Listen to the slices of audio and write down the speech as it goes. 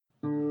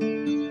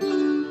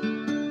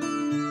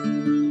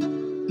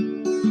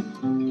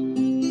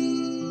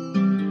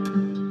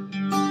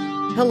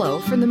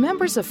Hello from the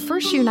members of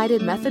First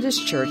United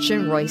Methodist Church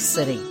in Royse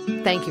City.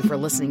 Thank you for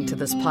listening to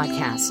this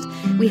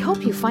podcast. We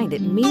hope you find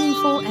it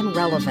meaningful and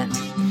relevant.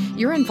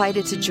 You're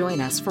invited to join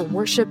us for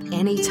worship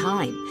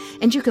anytime,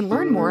 and you can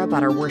learn more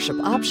about our worship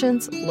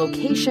options,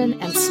 location,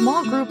 and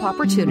small group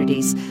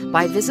opportunities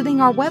by visiting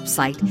our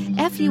website,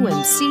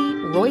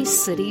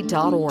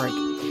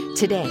 fumcroysecity.org.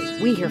 Today,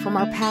 we hear from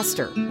our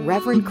pastor,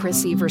 Reverend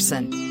Chris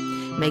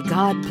Everson. May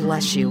God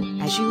bless you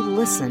as you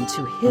listen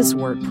to His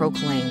Word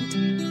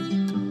proclaimed.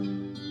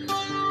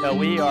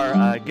 We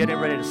are getting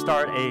ready to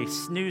start a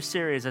new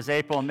series, as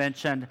April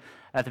mentioned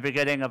at the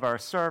beginning of our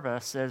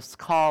service. It's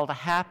called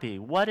Happy,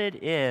 What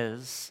It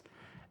Is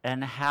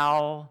and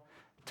How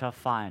to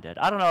Find It.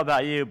 I don't know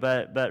about you,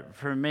 but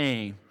for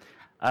me,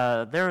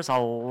 there's a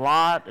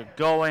lot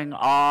going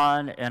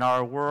on in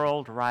our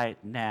world right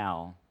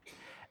now.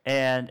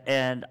 And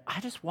I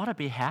just want to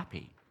be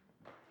happy.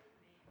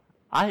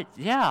 I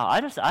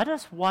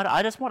just want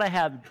to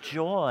have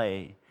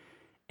joy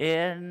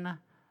in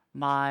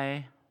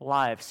my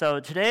life.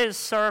 So today's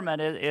sermon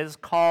is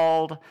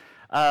called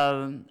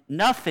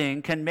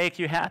Nothing Can Make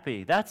You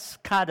Happy. That's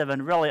kind of a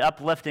really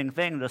uplifting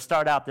thing to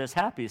start out this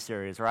happy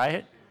series,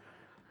 right?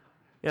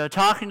 You know,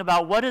 talking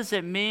about what does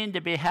it mean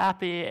to be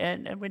happy,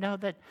 and we know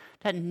that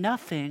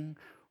nothing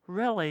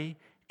really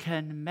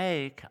can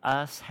make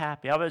us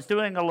happy. I was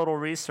doing a little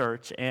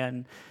research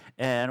and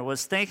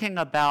was thinking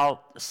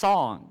about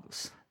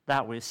songs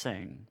that we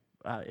sing.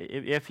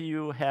 If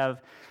you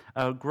have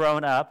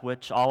grown up,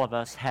 which all of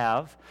us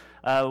have,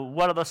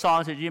 one of the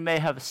songs that you may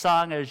have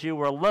sung as you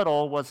were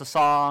little was the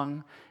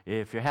song,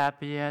 "If You're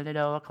Happy and You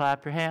Know It,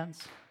 Clap Your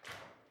Hands."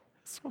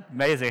 It's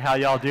amazing how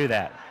y'all do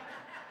that.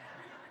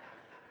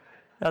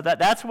 Now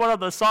that's one of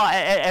the songs,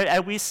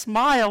 and we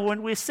smile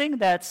when we sing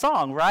that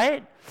song,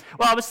 right?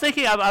 Well, I was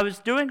thinking, I was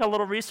doing a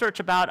little research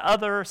about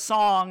other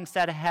songs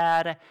that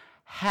had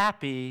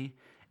happy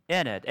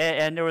in it,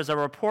 and there was a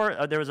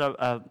report, there was an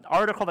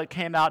article that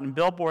came out in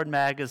Billboard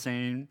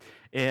magazine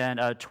in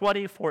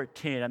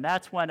 2014, and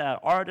that's when an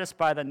artist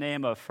by the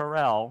name of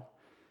Pharrell,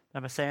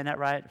 am I saying that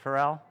right?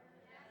 Pharrell?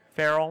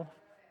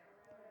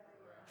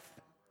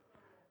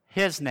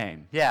 His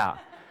name, yeah.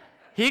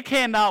 He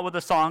came out with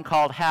a song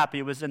called Happy.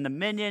 It was in the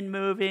Minion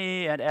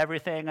movie and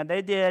everything, and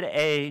they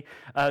did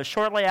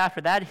shortly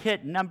after that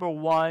hit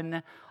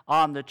 #1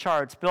 on the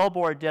charts.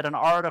 Billboard did an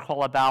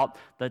article about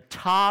the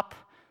top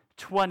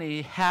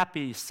 20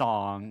 happy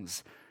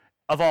songs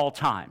of all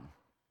time.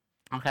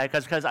 Okay,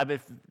 because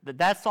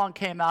that song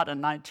came out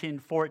in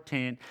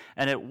 1914,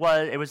 and it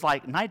was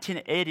like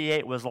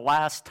 1988 was the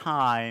last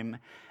time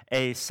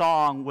a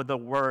song with the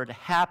word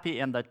happy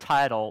in the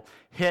title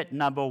hit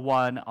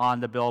 #1 on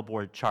the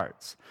Billboard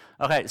charts.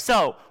 Okay,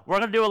 so we're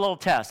going to do a little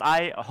test.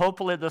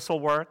 Hopefully this will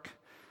work.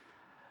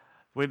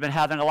 We've been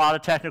having a lot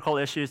of technical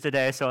issues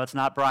today, so it's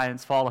not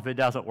Brian's fault if it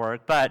doesn't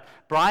work. But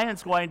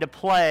Brian's going to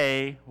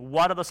play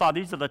one of the songs.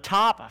 These are the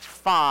top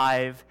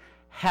 5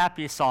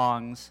 happy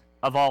songs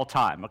of all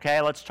time. Okay,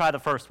 let's try the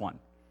first one.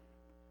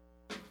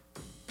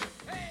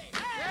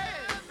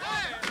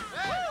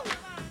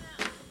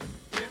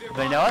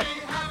 Everybody know it?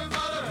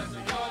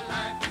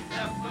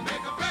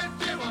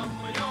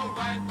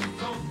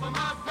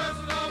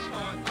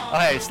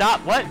 Okay,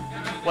 stop. What?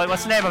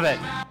 What's the name of it?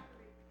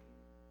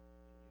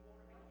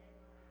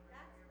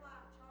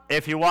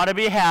 If You Want to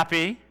Be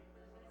Happy.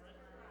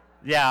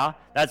 Yeah,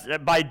 that's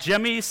by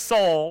Jimmy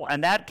Soul,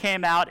 and that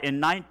came out in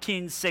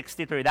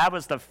 1963. That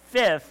was the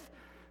 5th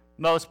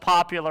most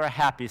popular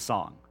happy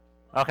song.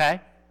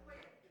 Okay?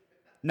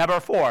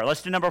 Number 4.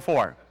 Let's do number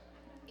 4.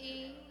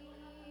 Evening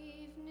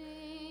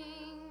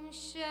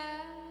shadows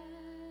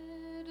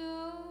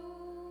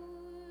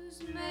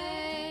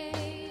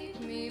make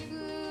me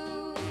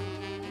blue.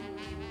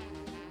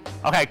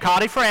 Okay,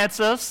 Connie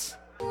Francis.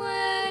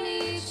 When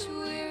each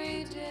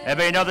weary day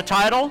Everybody know the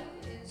title?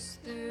 is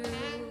through.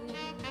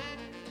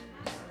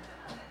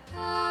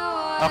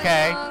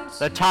 Okay,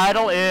 the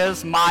title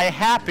is My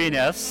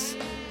Happiness,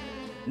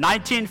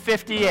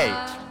 1958.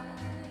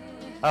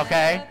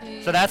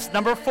 Okay, so that's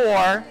number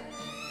 4.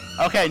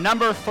 Okay,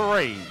 number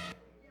 3.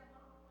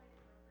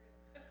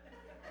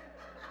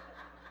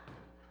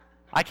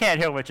 I can't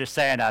hear what you're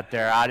saying out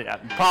there.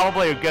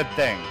 Probably a good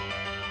thing.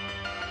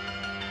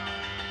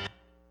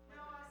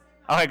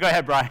 Okay, go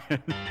ahead, Brian.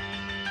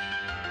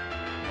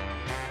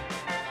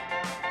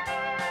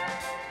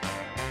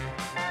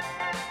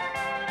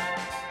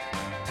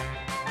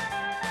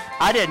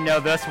 I didn't know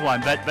this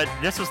one, but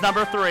this was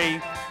number 3,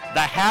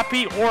 The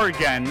Happy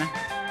Organ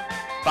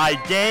by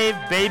Dave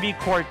Baby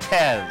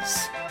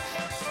Cortez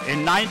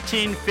in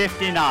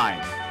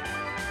 1959.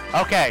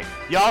 Okay,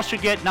 y'all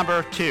should get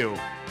number 2.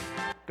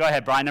 Go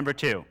ahead, Brian, number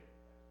 2.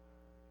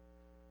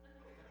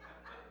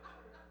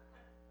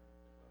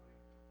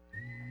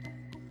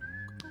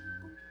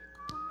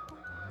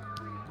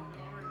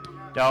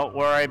 Don't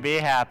worry, be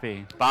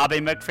happy.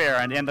 Bobby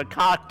McFerrin in the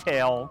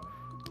Cocktail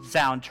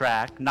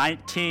soundtrack,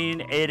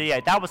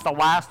 1988. That was the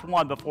last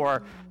one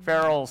before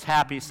Pharrell's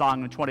Happy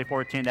song in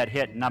 2014 that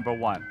hit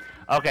 #1.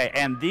 Okay,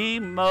 and the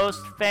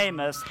most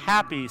famous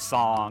happy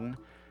song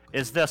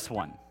is this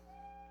one.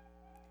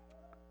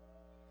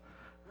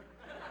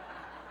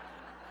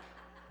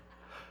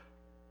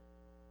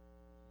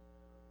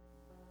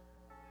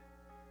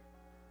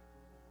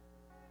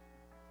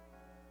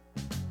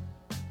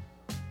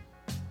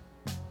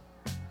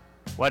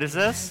 What is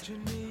this?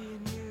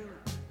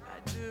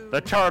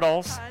 The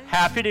Turtles,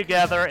 Happy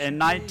Together in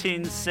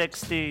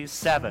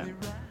 1967.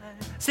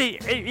 See,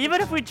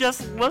 even if we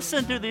just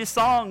listen to these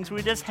songs,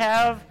 we just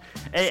have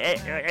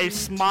a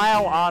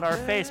smile on our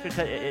face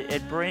because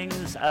it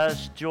brings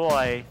us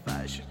joy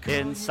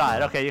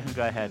inside. Okay, you can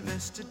go ahead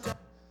and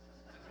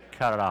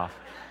cut it off.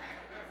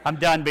 I'm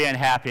done being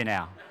happy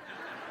now.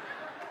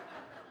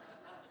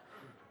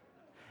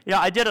 You know,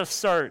 I did a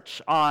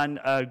search on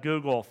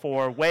Google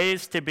for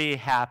ways to be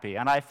happy,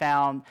 and I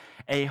found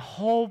a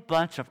whole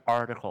bunch of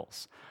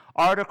articles.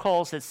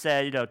 Articles that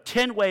said,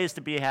 10 ways to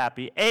be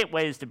happy, 8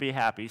 ways to be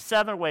happy,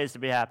 7 ways to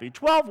be happy,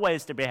 12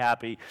 ways to be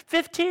happy,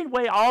 15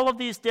 ways, all of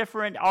these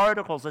different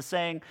articles are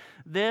saying,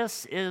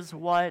 this is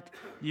what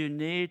you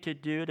need to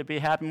do to be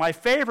happy. My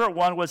favorite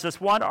one was this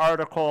one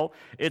article.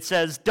 It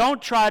says,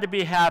 don't try to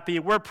be happy,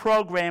 we're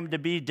programmed to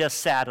be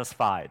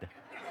dissatisfied.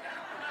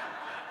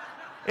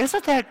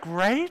 Isn't that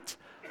great?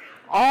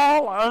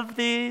 All of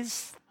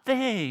these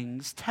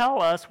things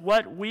tell us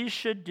what we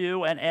should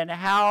do and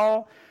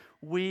how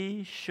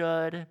we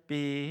should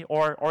be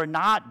or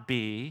not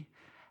be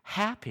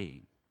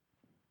happy.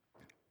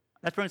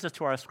 That brings us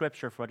to our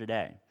scripture for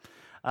today.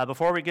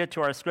 Before we get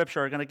to our scripture,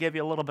 we're going to give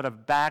you a little bit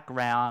of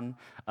background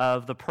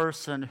of the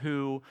person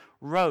who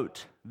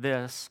wrote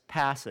this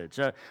passage.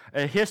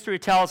 History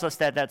tells us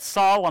that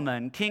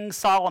Solomon, King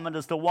Solomon,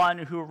 is the one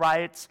who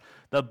writes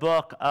the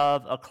book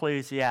of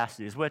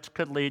Ecclesiastes, which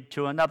could lead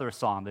to another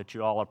song that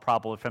you all are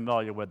probably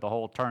familiar with, the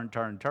whole turn,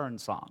 turn, turn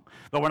song.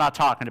 But we're not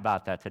talking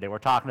about that today. We're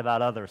talking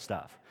about other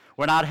stuff.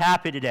 We're not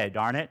happy today,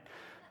 darn it.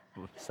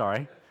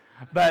 Sorry.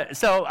 But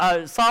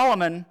so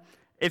Solomon,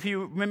 if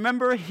you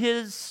remember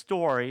his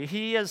story,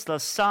 he is the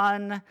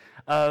son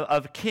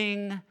of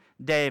King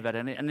David,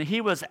 and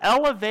he was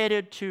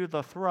elevated to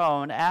the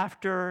throne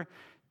after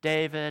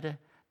David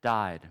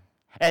died.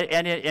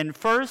 And in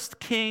 1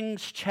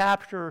 Kings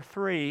chapter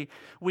 3,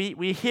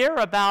 we hear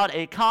about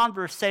a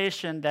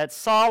conversation that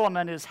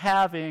Solomon is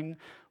having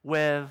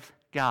with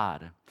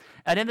God.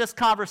 And in this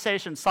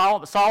conversation,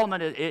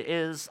 Solomon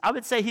is, I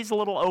would say he's a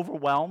little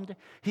overwhelmed.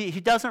 He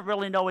doesn't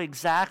really know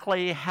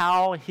exactly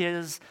how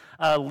his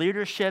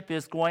leadership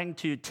is going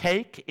to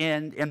take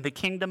in the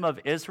kingdom of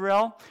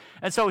Israel.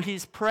 And so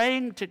he's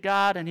praying to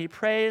God, and he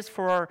prays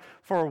for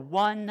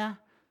one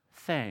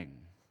thing.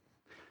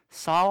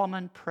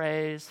 Solomon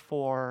prays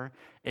for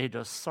a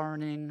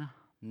discerning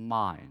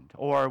mind.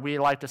 Or we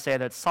like to say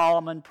that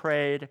Solomon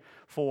prayed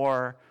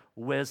for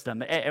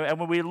wisdom. And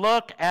when we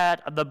look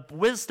at the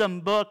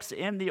wisdom books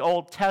in the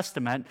Old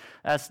Testament,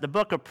 that's the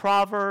book of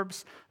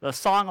Proverbs, the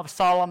Song of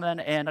Solomon,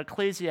 and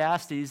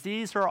Ecclesiastes,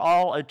 these are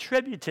all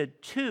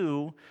attributed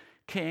to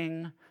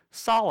King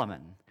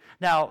Solomon.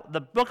 Now, the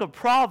book of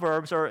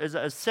Proverbs is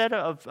a set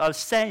of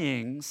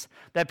sayings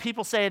that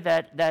people say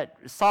that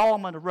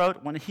Solomon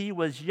wrote when he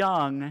was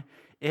young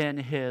in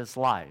his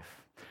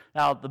life.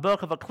 Now, the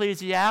book of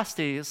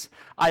Ecclesiastes,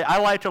 I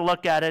like to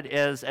look at it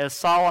as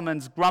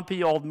Solomon's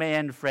grumpy old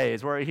man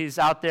phrase, where he's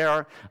out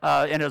there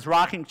in his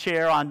rocking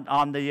chair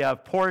on the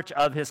porch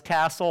of his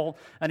castle,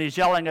 and he's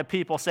yelling at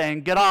people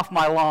saying, "Get off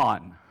my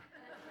lawn."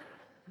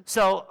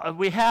 So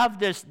we have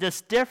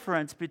this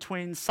difference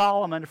between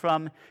Solomon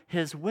from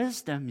his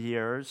wisdom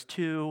years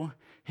to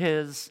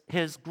his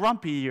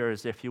grumpy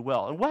years, if you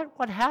will. And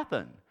what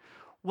happened?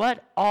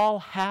 What all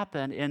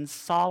happened in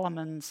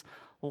Solomon's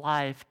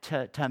life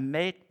to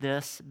make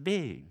this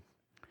be?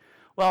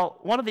 Well,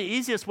 one of the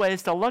easiest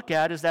ways to look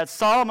at is that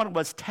Solomon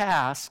was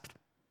tasked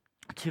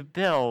to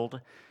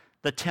build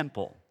the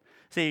temple.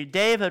 See,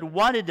 David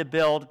wanted to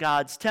build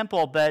God's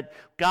temple, but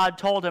God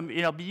told him,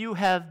 you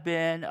have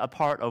been a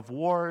part of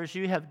wars.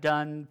 You have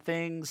done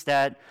things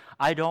that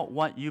I don't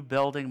want you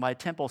building my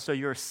temple, so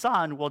your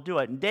son will do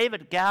it. And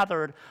David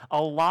gathered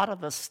a lot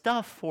of the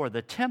stuff for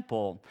the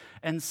temple,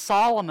 and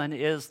Solomon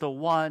is the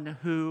one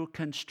who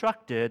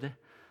constructed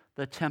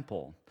the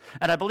temple.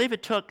 And I believe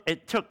it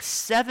took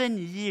 7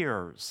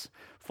 years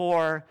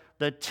for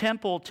the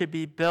temple to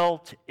be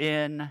built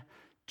in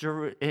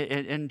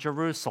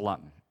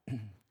Jerusalem.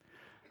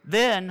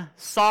 Then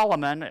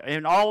Solomon,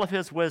 in all of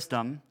his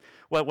wisdom,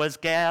 was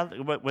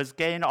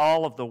gained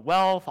all of the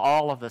wealth,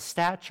 all of the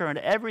stature, and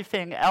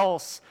everything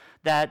else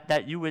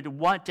that you would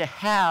want to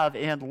have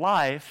in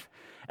life,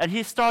 and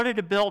he started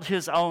to build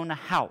his own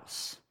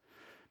house.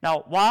 Now,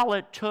 while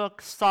it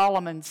took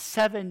Solomon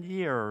 7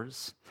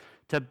 years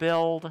to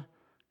build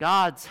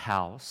God's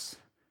house,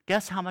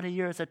 guess how many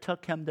years it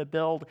took him to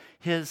build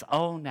his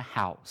own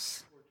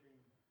house?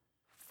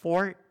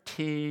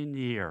 14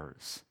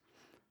 years.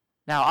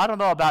 Now, I don't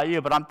know about you,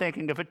 but I'm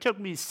thinking if it took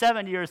me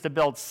 7 years to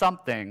build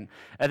something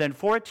and then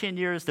 14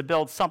 years to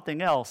build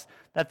something else,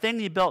 that thing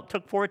you built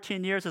took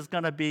 14 years is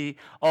going to be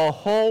a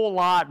whole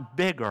lot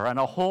bigger and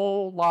a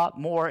whole lot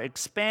more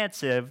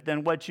expansive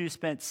than what you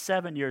spent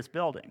 7 years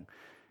building.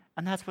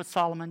 And that's what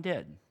Solomon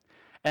did.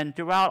 And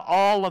throughout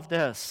all of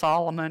this,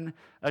 Solomon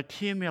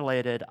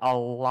accumulated a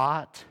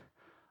lot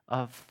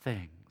of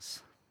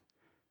things.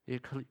 He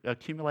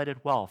accumulated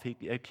wealth. He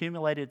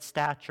accumulated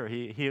stature.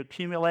 He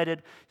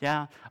accumulated,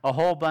 a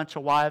whole bunch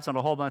of wives and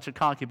a whole bunch of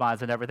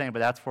concubines and everything, but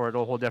that's for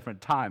a whole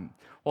different time,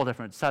 whole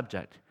different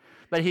subject.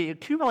 But he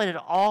accumulated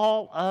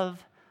all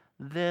of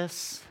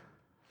this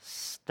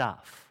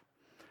stuff.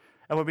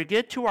 And when we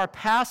get to our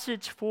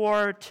passage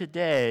for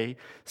today,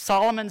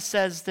 Solomon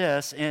says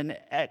this in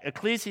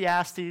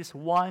Ecclesiastes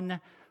 1,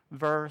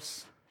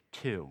 verse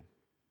 2.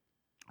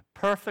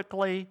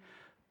 Perfectly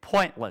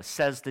pointless,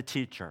 says the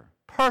teacher.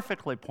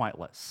 Perfectly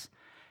pointless.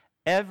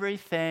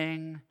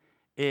 Everything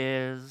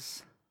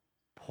is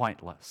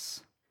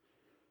pointless.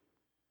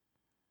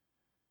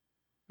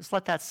 Just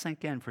let that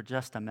sink in for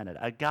just a minute.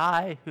 A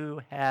guy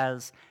who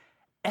has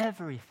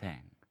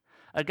everything.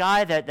 A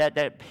guy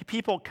that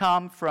people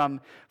come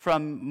from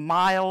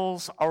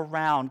miles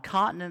around,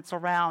 continents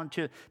around,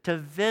 to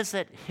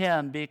visit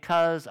him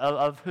because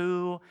of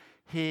who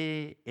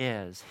he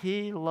is.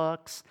 He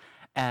looks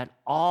at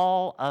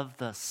all of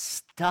the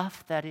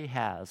stuff that he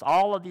has,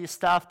 all of the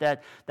stuff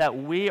that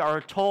we are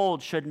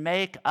told should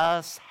make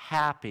us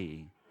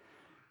happy.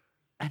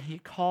 And he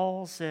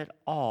calls it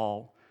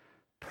all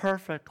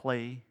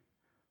perfectly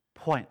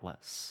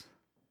pointless.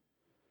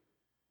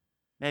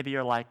 Maybe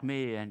you're like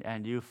me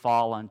and you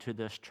fall into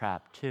this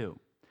trap too,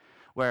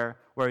 where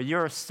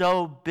you're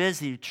so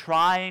busy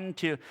trying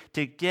to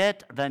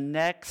get the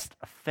next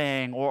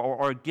thing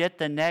or get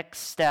the next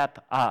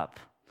step up,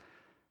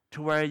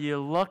 to where you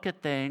look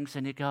at things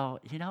and you go,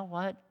 you know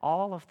what?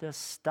 All of this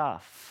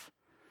stuff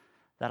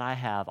that I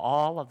have,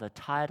 all of the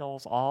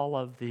titles, all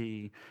of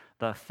the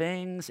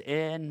things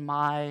in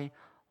my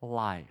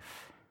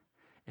life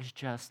is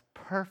just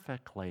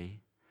perfectly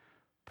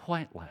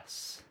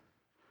pointless.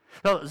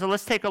 So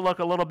let's take a look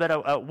a little bit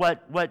at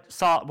what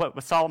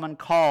Solomon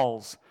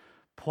calls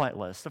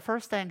pointless. The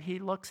first thing he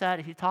looks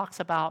at, he talks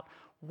about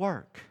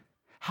work,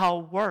 how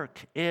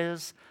work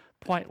is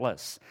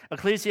pointless.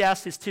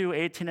 Ecclesiastes 2,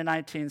 18 and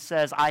 19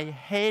 says, I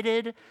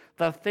hated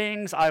the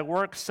things I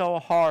worked so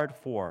hard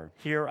for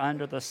here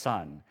under the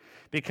sun,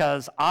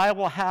 because I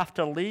will have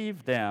to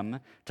leave them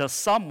to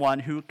someone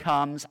who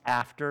comes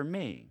after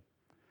me.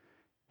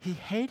 He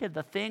hated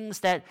the things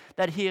that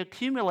he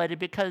accumulated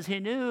because he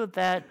knew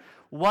that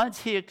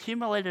once he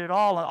accumulated it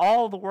all, and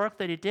all the work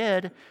that he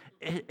did,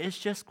 it's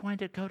just going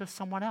to go to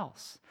someone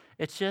else.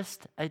 It's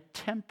just a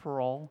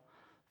temporal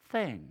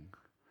thing.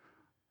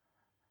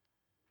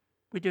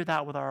 We do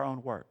that with our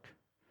own work.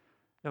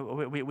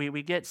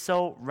 We get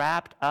so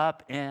wrapped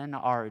up in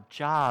our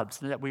jobs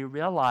that we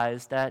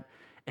realize that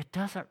it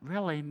doesn't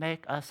really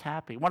make us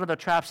happy. One of the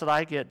traps that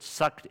I get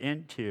sucked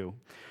into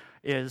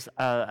is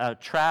a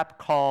trap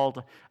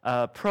called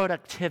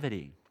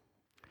productivity.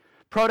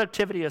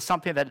 Productivity is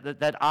something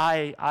that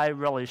I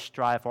really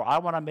strive for. I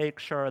want to make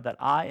sure that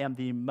I am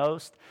the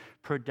most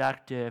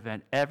productive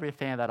in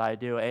everything that I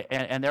do.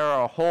 And there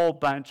are a whole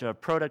bunch of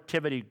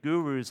productivity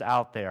gurus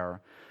out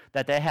there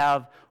that they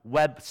have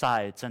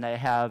websites and they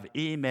have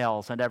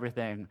emails and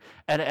everything.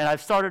 And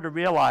I've started to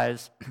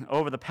realize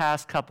over the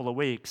past couple of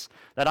weeks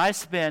that I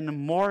spend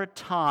more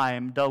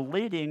time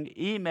deleting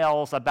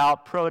emails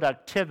about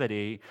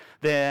productivity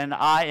than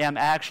I am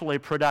actually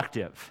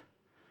productive.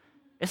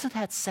 Isn't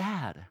that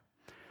sad?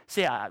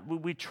 See,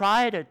 we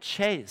try to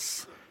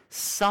chase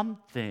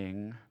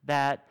something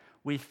that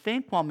we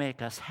think will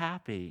make us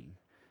happy,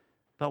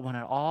 but when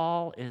it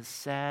all is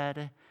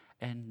said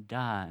and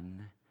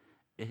done,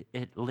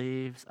 it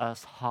leaves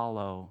us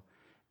hollow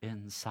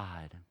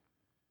inside.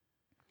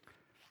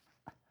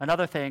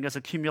 Another thing is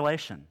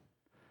accumulation.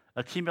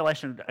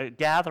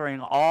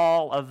 Gathering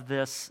all of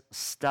this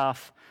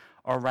stuff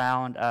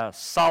around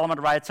us. Solomon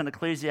writes in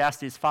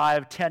Ecclesiastes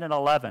 5, 10 and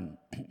 11,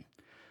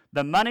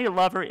 the money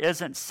lover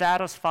isn't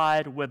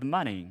satisfied with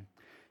money,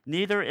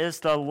 neither is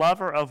the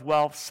lover of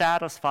wealth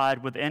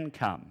satisfied with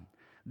income.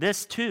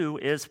 This too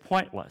is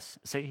pointless.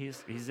 See,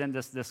 he's in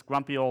this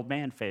grumpy old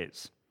man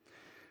phase.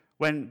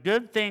 When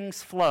good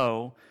things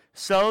flow,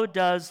 so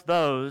does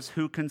those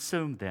who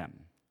consume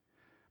them.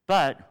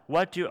 But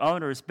what do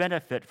owners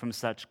benefit from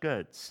such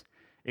goods,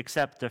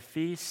 except to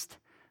feast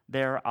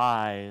their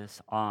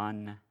eyes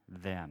on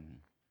them?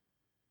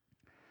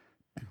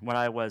 When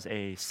I was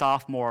a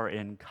sophomore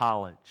in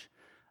college,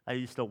 I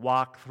used to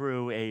walk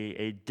through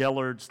a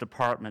Dillard's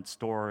department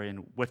store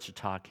in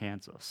Wichita,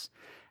 Kansas.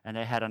 And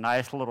they had a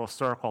nice little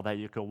circle that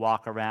you could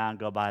walk around,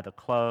 go buy the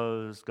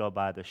clothes, go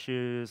buy the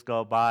shoes,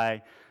 go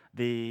buy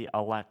the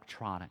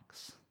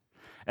electronics.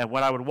 And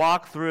when I would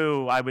walk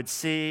through, I would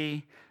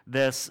see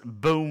this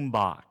boom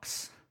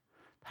box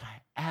that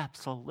I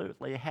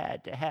absolutely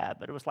had to have,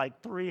 but it was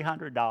like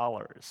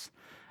 $300.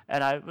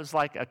 And I was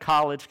like a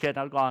college kid, and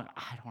I was going,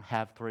 I don't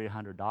have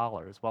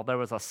 $300. Well, there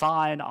was a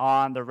sign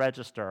on the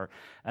register,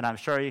 and I'm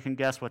sure you can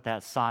guess what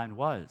that sign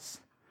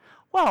was.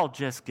 Well,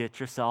 just get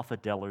yourself a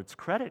Dillard's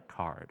credit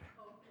card.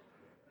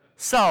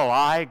 So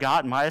I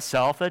got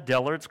myself a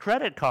Dillard's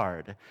credit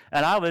card,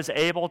 and I was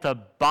able to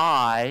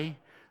buy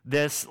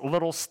this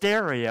little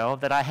stereo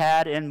that I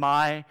had in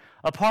my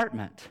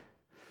apartment.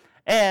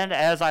 And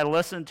as I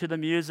listened to the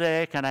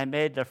music and I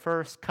made the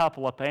first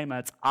couple of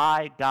payments,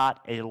 I got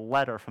a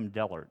letter from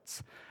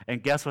Dillard's.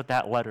 And guess what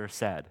that letter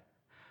said?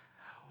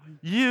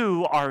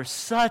 You are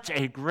such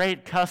a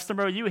great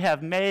customer. You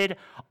have made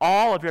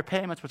all of your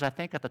payments, which I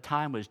think at the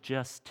time was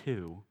just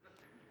 2.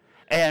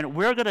 And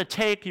we're going to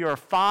take your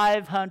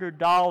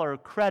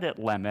 $500 credit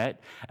limit,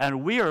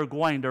 and we are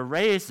going to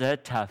raise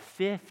it to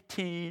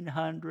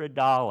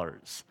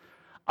 $1,500.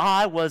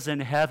 I was in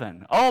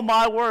heaven. Oh,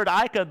 my word,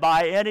 I could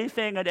buy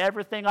anything and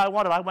everything I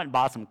wanted. I went and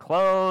bought some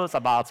clothes. I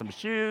bought some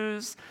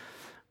shoes.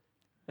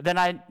 Then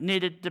I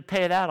needed to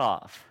pay that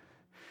off.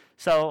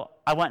 So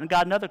I went and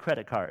got another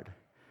credit card.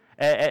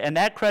 And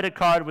that credit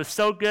card was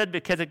so good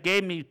because it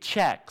gave me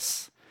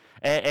checks.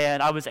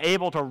 And I was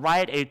able to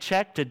write a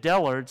check to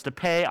Dillard's to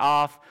pay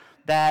off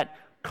that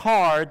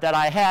card that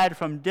I had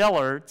from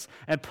Dillard's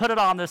and put it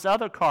on this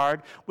other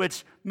card,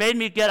 which made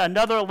me get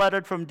another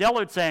letter from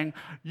Dillard's saying,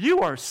 you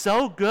are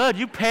so good.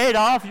 You paid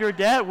off your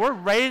debt. We're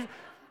raised.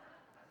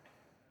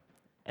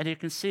 And you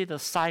can see the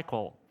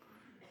cycle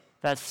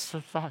that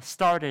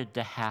started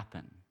to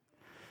happen.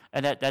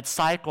 And that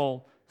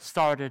cycle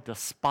started to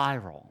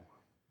spiral.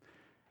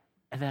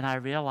 And then I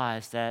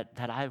realized that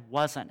I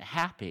wasn't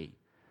happy.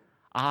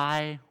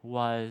 I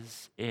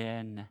was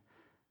in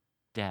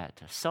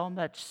debt. So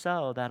much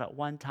so that at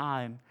one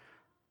time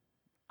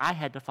I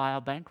had to file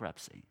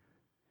bankruptcy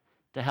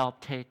to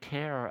help take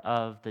care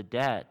of the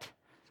debt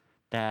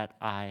that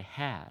I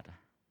had.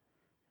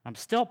 I'm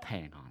still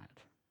paying on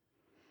it.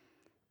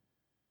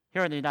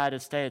 Here in the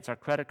United States, our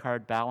credit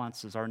card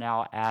balances are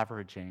now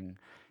averaging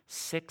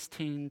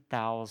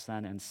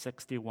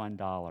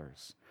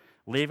 $16,061,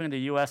 leaving the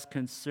U.S.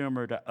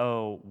 consumer to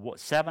owe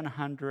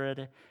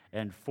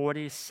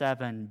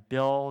 $747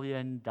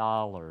 billion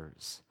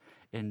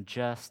in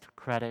just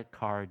credit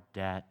card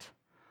debt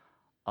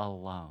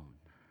alone.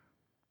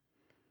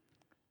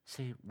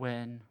 See,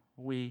 when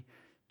we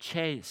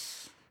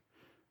chase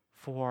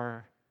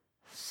for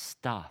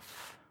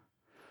stuff,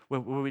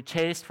 when we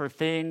chase for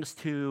things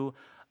to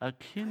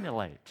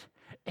accumulate,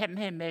 it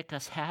may make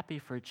us happy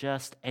for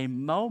just a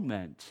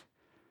moment,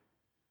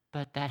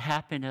 but that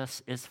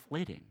happiness is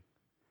fleeting.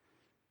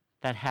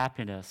 That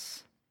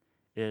happiness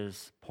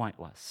is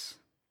pointless.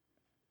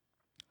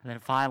 And then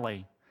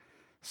finally,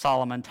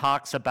 Solomon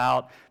talks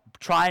about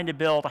trying to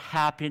build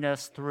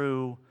happiness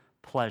through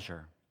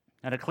pleasure.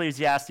 In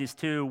Ecclesiastes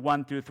 2,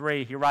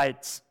 1-3, he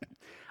writes,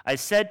 I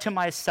said to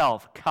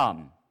myself,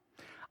 come,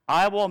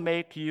 I will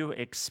make you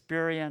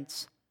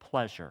experience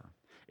pleasure.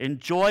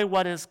 Enjoy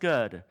what is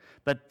good.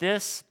 But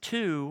this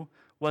too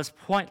was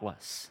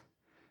pointless.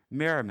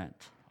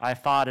 Merriment, I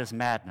thought, is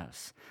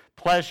madness.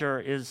 Pleasure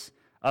is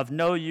of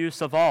no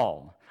use of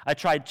all. I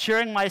tried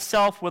cheering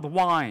myself with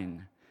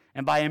wine,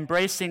 and by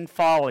embracing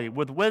folly,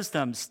 with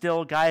wisdom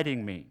still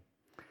guiding me,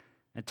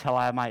 until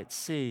I might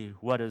see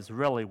what is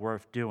really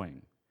worth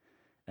doing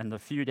in the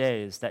few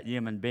days that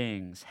human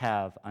beings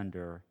have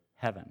under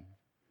heaven.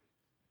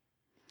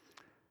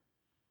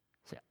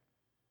 See,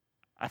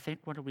 I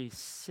think when we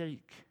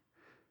seek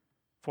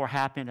for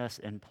happiness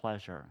and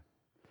pleasure,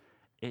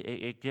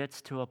 it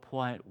gets to a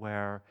point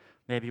where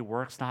maybe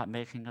work's not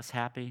making us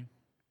happy.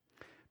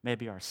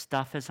 Maybe our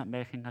stuff isn't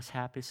making us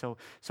happy, so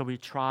we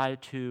try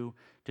to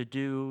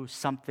do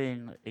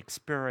something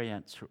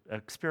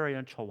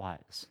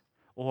experiential-wise,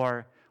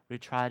 or we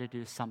try to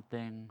do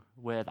something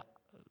with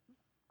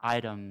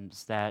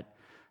items that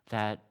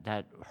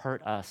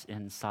hurt us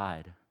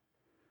inside,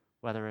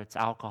 whether it's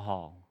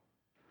alcohol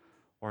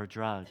or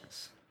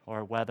drugs,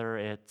 or whether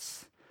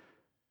it's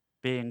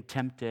being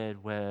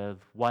tempted with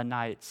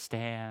one-night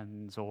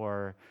stands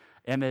or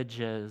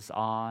images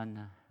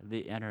on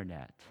the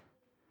internet.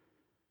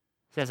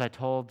 As I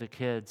told the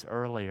kids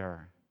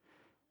earlier,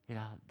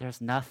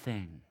 there's no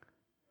thing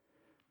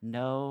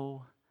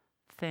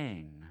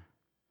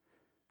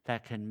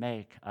that can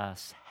make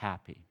us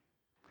happy.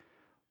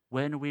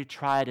 When we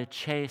try to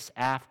chase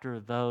after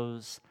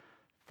those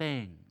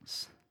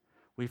things,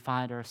 we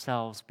find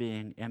ourselves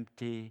being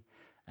empty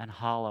and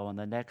hollow, and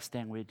the next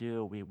thing we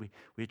do,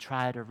 we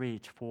try to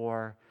reach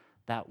for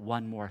that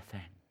one more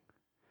thing.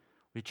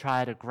 We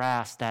try to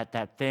grasp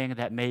that thing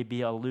that may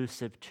be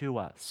elusive to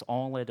us,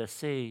 only to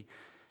see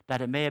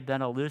that it may have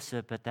been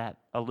elusive, but that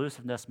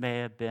elusiveness may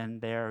have been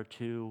there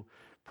to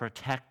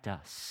protect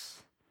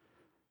us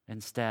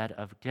instead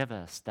of give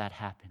us that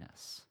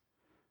happiness.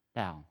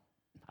 Now,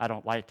 I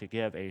don't like to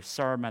give a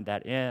sermon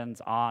that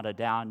ends on a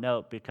down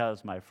note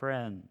because, my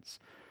friends,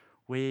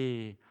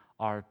 we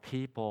are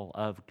people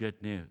of good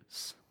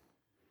news.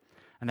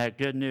 And that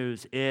good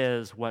news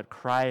is what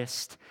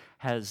Christ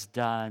has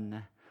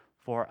done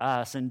for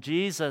us. And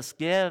Jesus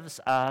gives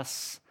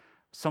us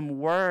some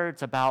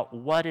words about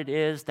what it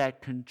is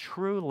that can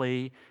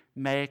truly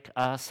make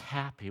us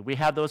happy. We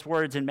have those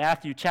words in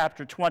Matthew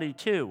chapter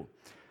 22,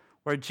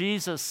 where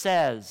Jesus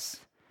says,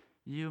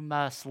 you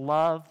must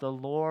love the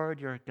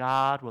Lord your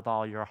God with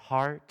all your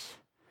heart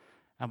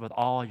and with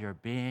all your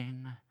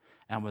being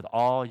and with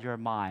all your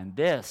mind.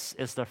 This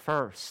is the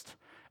first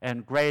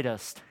and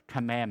greatest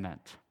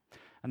commandment.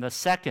 And the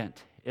second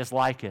is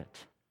like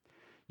it.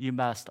 You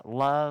must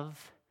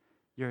love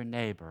your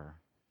neighbor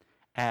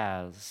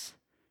as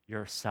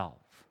yourself.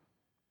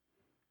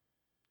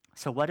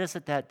 So what is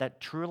it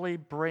that truly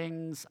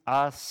brings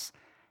us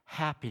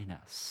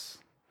happiness?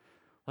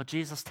 Well,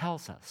 Jesus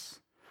tells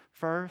us,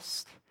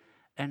 first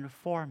and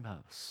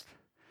foremost,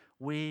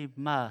 we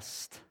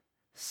must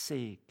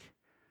seek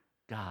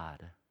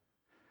God.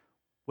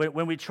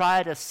 When we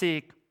try to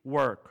seek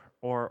work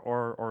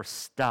or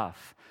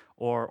stuff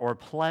or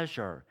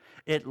pleasure,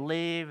 it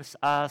leaves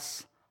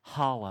us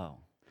hollow.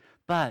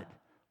 But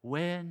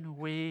when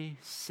we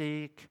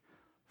seek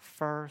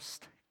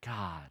first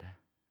God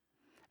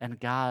and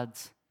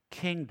God's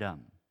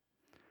kingdom,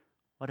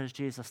 what does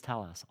Jesus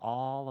tell us?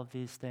 All of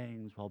these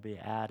things will be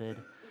added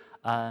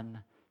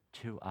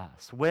unto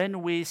us.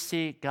 When we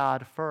seek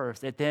God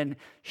first, it then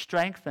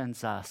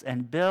strengthens us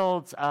and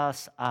builds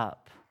us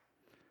up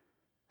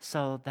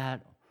so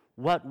that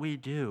what we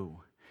do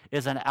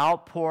is an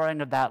outpouring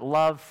of that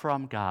love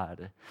from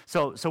God.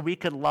 So we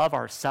can love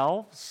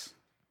ourselves,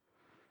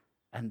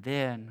 and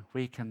then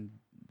we can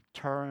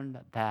turn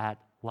that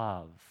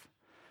love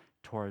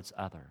towards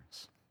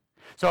others.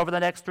 So over the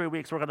next 3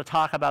 weeks, we're going to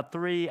talk about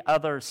 3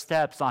 other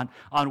steps on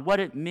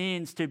what it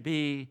means to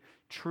be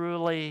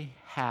truly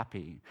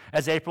happy.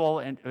 As April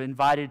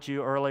invited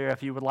you earlier,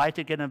 if you would like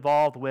to get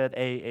involved with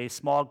a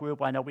small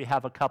group, I know we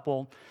have a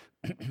couple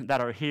that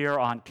are here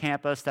on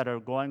campus that are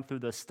going through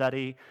the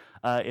study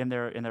in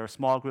their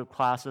small group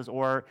classes,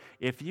 or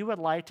if you would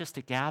like just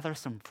to gather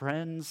some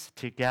friends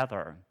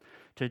together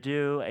to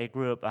do a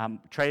group.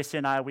 Tracy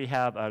and I, we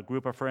have a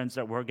group of friends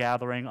that we're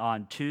gathering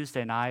on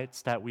Tuesday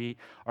nights that we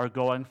are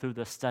going through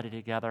the study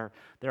together.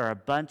 There are a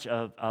bunch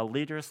of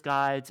leaders'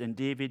 guides and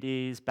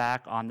DVDs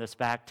back on this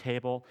back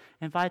table.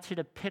 I invite you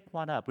to pick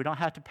one up. We don't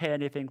have to pay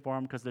anything for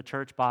them because the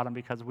church bought them,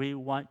 because we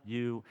want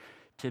you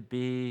to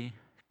be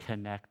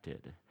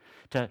connected,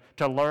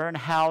 to learn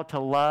how to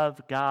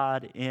love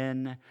God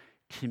in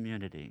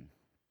community,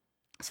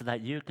 so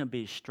that you can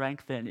be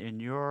strengthened in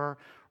your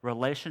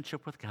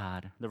relationship with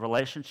God, the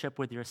relationship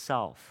with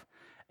yourself,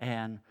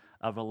 and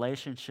a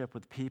relationship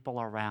with people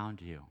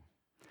around you,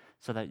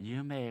 so that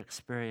you may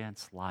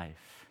experience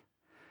life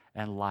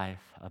and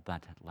life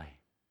abundantly.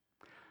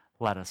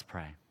 Let us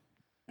pray.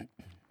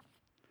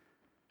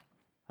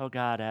 Oh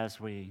God, as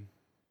we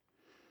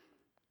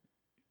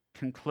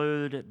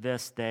conclude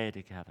this day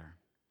together,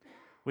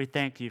 we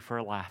thank you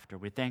for laughter.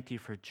 We thank you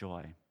for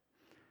joy.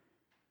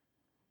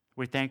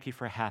 We thank you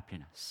for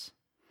happiness.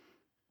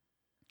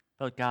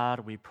 But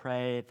God, we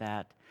pray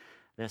that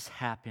this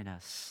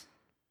happiness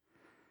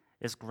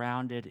is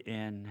grounded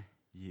in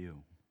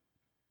you,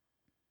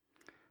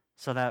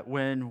 so that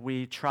when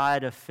we try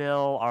to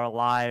fill our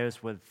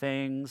lives with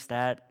things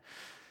that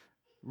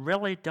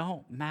really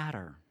don't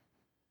matter,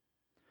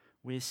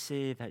 we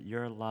see that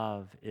your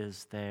love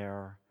is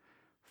there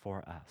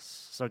for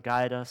us. So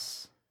guide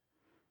us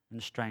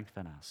and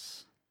strengthen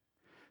us,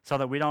 so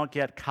that we don't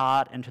get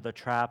caught into the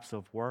traps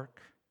of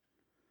work,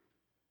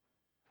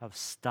 of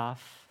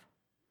stuff,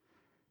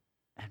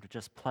 and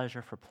just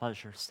pleasure for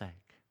pleasure's sake.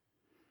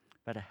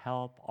 But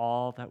help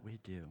all that we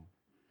do.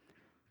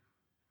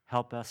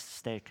 Help us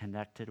stay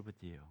connected with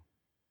you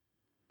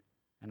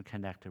and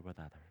connected with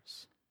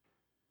others.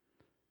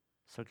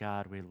 So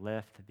God, we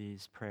lift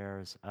these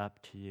prayers up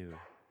to you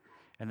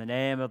in the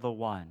name of the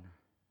one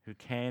who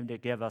came to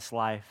give us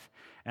life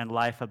and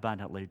life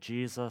abundantly,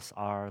 Jesus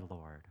our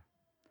Lord.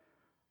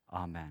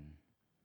 Amen.